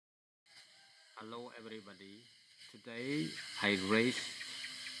Hello everybody. Today I raised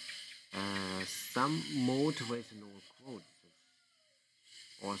some motivational quotes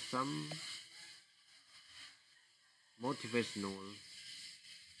or some motivational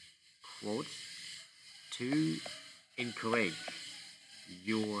quotes to encourage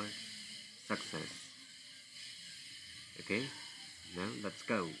your success. Okay, now let's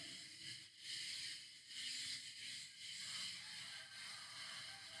go.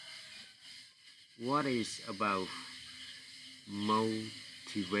 What is about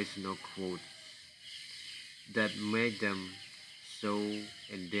motivational quotes that make them so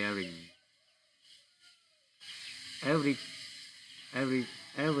endearing? Every every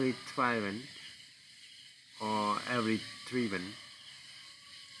every tyrant or every driven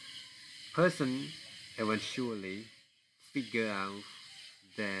person eventually figure out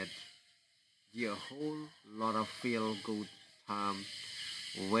that the whole lot of feel good time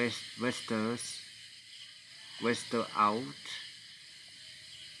wester out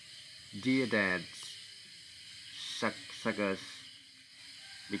dear dads suckers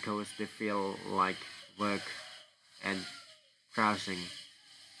because they feel like work and browsing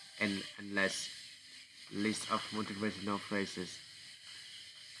and endless list of motivational phrases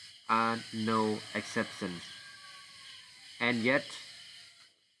are no exceptions. And yet,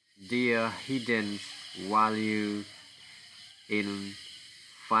 their hidden value in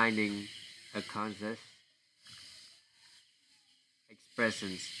finding a conscious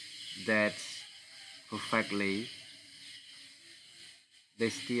expressions that perfectly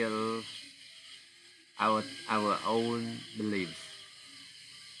distill our own beliefs.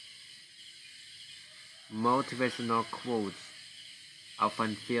 Motivational quotes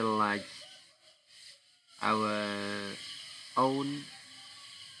often feel like our own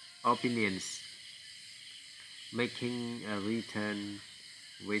opinions, making a return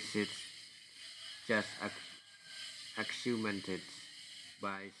visit just accumulated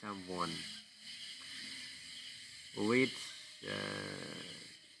by someone with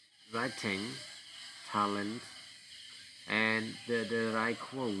writing talent and the right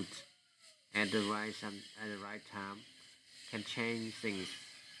quote at the right time can change things.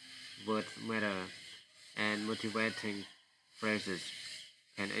 Words matter, and motivating phrases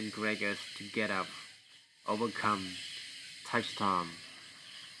can encourage us to get up, overcome, touch time,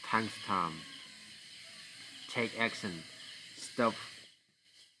 thanks time, take action, stop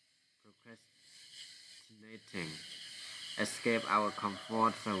procrastinating, escape our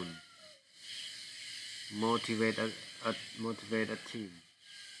comfort zone, motivate a team,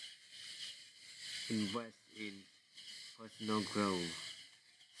 invest in personal growth,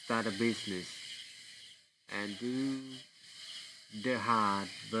 start a business, and do the hard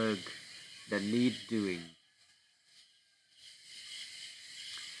work that need doing.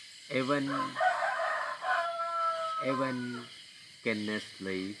 Even even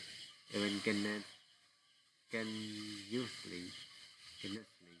Kennethly, even Kenneth can usually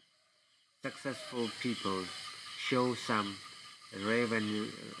Kennethly, successful people show some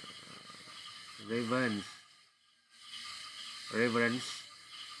reverence, reverence, reverence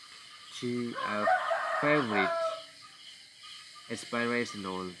to a favorite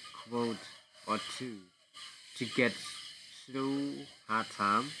inspirational quote or two to get through hard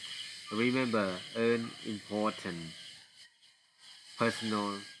time. Remember, earn important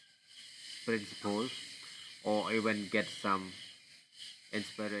personal principles or even get some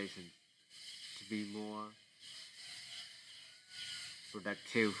inspiration to be more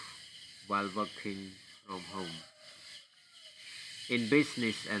productive while working from home. In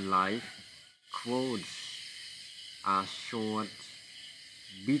business and life, quotes are short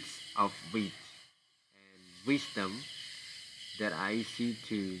bits of wit and wisdom that are easy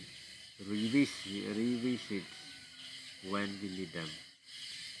to revisit when we need them.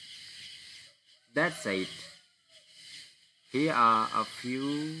 That said, here are a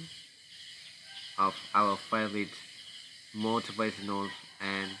few of our favorite motivational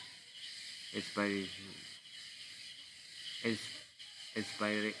and inspiration,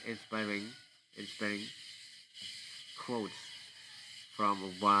 inspiring quotes from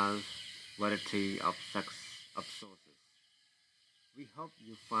a wide variety of sources. We hope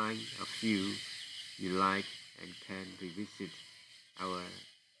you find a few you like and can our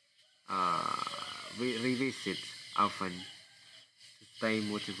uh, revisit often to stay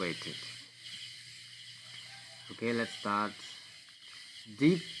motivated. Okay, let's start.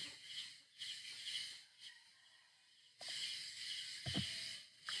 Deep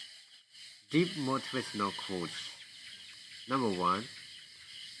deep motivational quotes. Number one,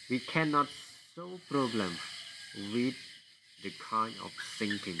 we cannot solve problems with the kind of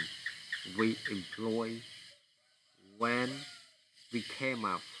thinking we employ when we came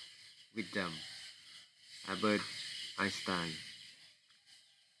up with them. Albert Einstein.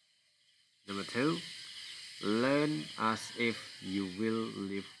 Number 2. Learn as if you will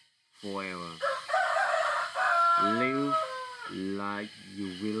live forever. Live like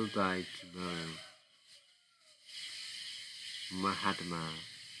you will die tomorrow.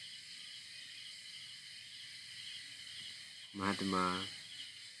 Mahatma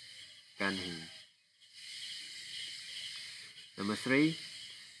Gandhi. Number 3.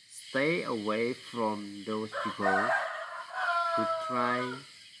 Stay away from those people who try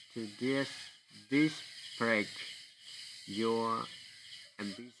to disparage your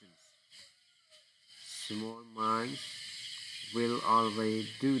ambitions. Small minds will always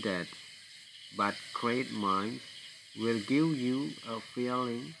do that, but great minds will give you a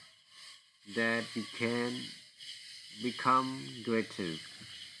feeling that you can become great too.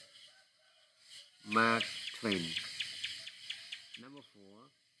 Mark Twain. Number 4.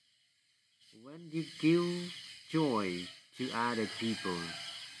 When you give joy to other people,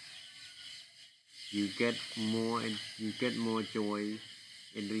 you get more joy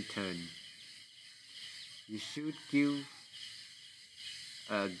in return. You should give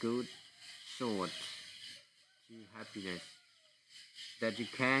a good sort to happiness that you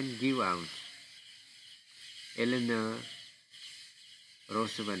can give out. Eleanor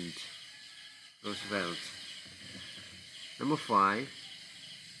Roosevelt. Number 5.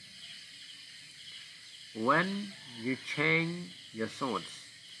 When you change your thoughts,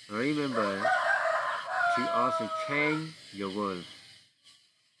 remember to also change your world.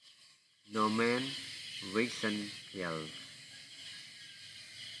 Norman Vincent Peale.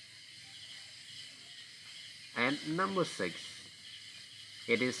 And number 6.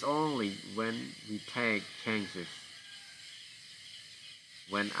 It is only when we take chances,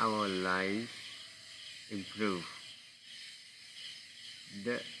 when our lives improve.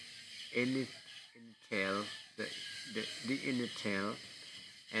 The initial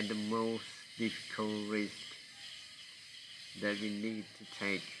and the most difficult risk that we need to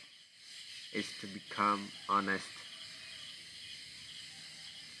take is to become honest.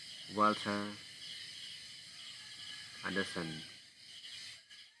 Walter Anderson.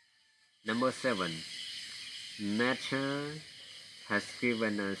 Number 7. Nature has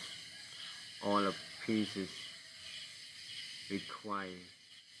given us all the pieces required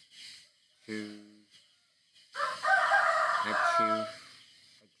to achieve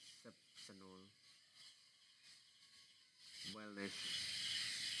exceptional wellness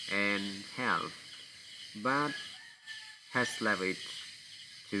and health, but has left it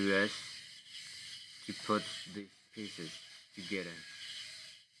to us to put these pieces together.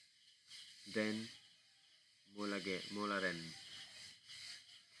 Then McLaren.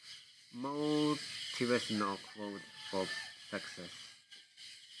 Motivational quote for success.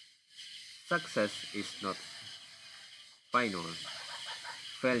 Success is not final.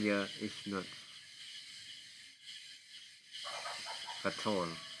 Failure is not fatal.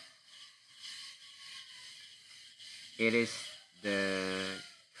 It is the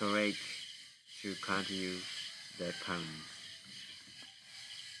courage to continue that counts.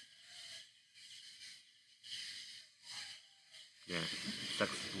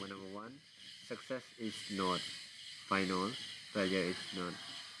 Number 1. Success is not final. Failure is not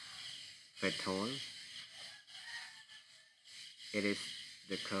fatal. It is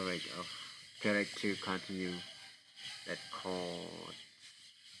the courage to continue that called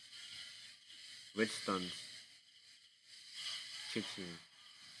Winston Churchill.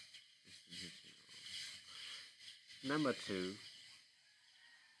 Number 2.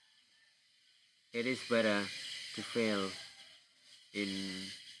 It is better to fail in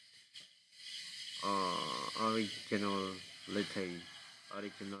originality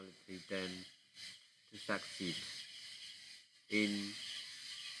than to succeed in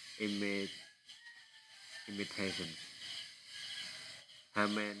imitation.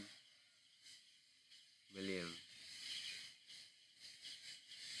 Herman William.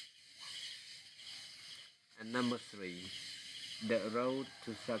 And number 3, the road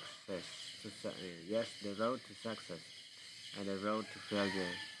to success. The road to success and the road to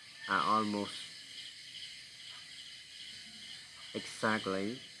failure are almost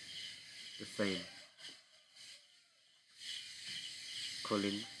exactly the same.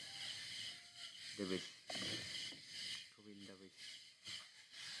 Colin Davis.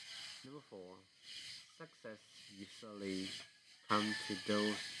 Number 4, success usually comes to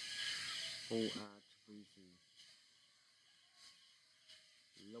those who are too busy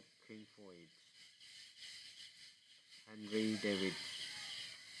looking for it. Henry David.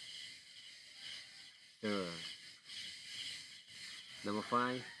 stir. Number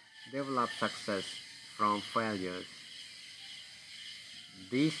 5. Develop success from failures.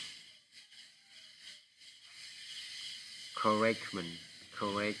 This correction,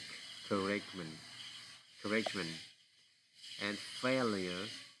 correction and failure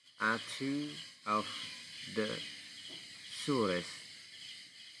are two of the surest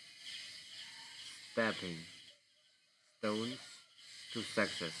stepping stones to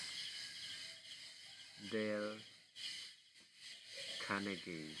success. Dale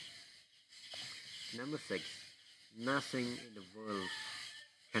Carnegie. Number 6. Nothing in the world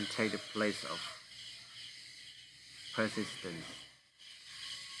can take the place of persistence.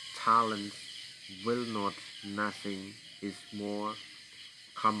 Talent will not. Nothing is more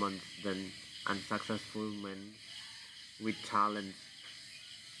common than unsuccessful men with talent.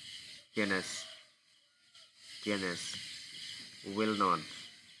 Genius will not.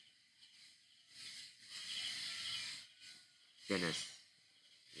 Genius,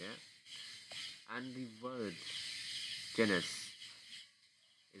 yeah. And the word genius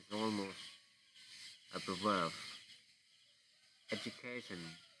is almost a proverb. Education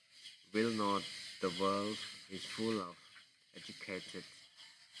will not. The world is full of educated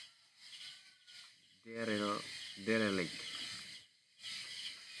derelict.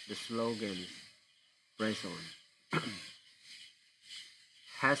 The slogan press on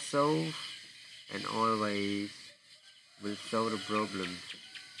has solved and always will solve the problems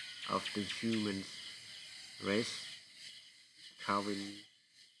of the human race. Calvin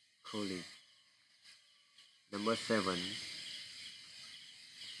Coolidge. Number 7.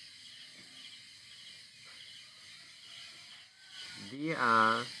 There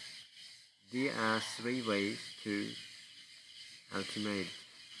are 3 ways to ultimate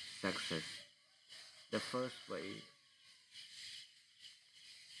success. The first way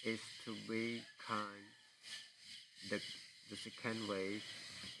is to be kind. The second way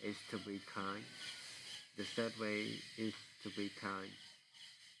is to be kind. The third way is to be kind.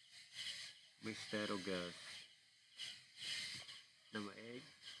 Mr. Rogers. Number 8.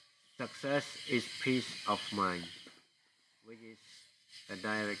 Success is peace of mind, which is a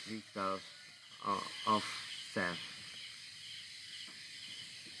direct result of self.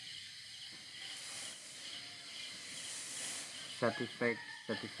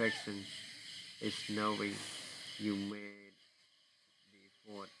 Satisfaction is knowing you made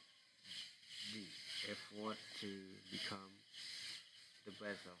the effort to become the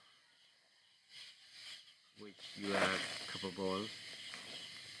best of which you are capable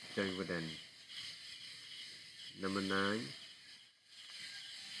doing within. Number 9.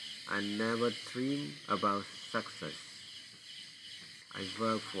 I never dream about success. I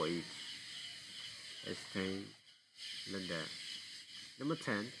work for it. Estee Lauder. Number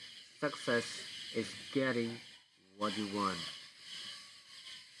 10. Success is getting what you want.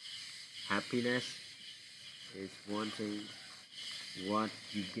 Happiness is wanting what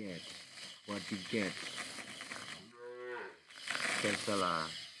you get. Cancela.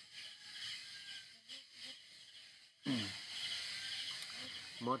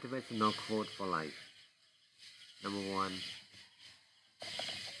 Motivational quote for life. Number 1.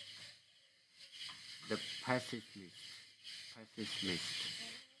 The pessimist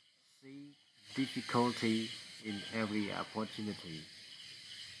see difficulty in every opportunity.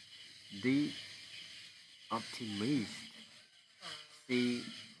 The optimist see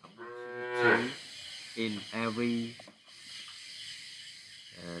opportunity in every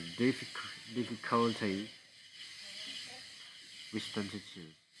difficulty. Wisdom to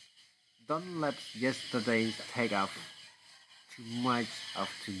choose. Don't let yesterday take up too much of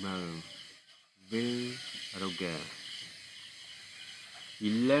tomorrow. Will Roger.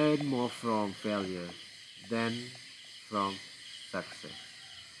 You learn more from failure than from success.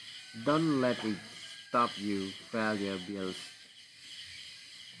 Don't let it stop you. Failure builds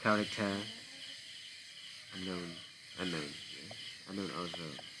character. Unknown also.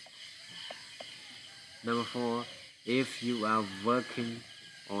 Number 4. If you are working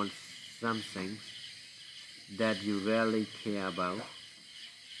on something that you really care about,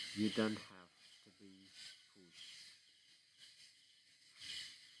 you don't have to be pushed.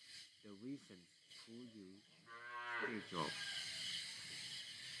 The reason pull you still job.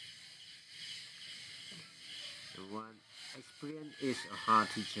 The one experience is a hard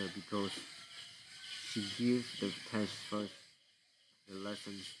teacher because she gives the test first, the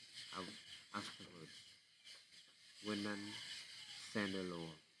lessons afterwards. When none send a law.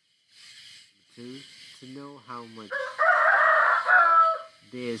 2. To know how much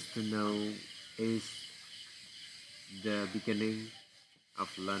there is to know is the beginning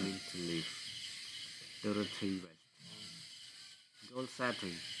of learning to live. Dorothy West. Goal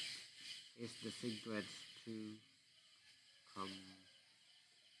setting is the secret to com-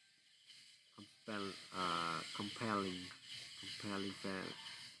 compel, compelling future.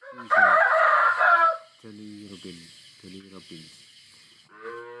 Tony Robbins.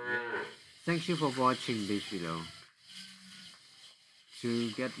 Thank you for watching this video.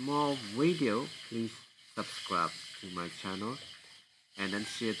 To get more video, please subscribe to my channel and then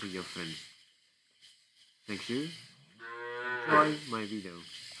share to your friends. Thank you. Enjoy my video.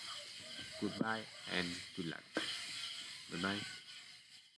 Goodbye and good luck. Bye bye.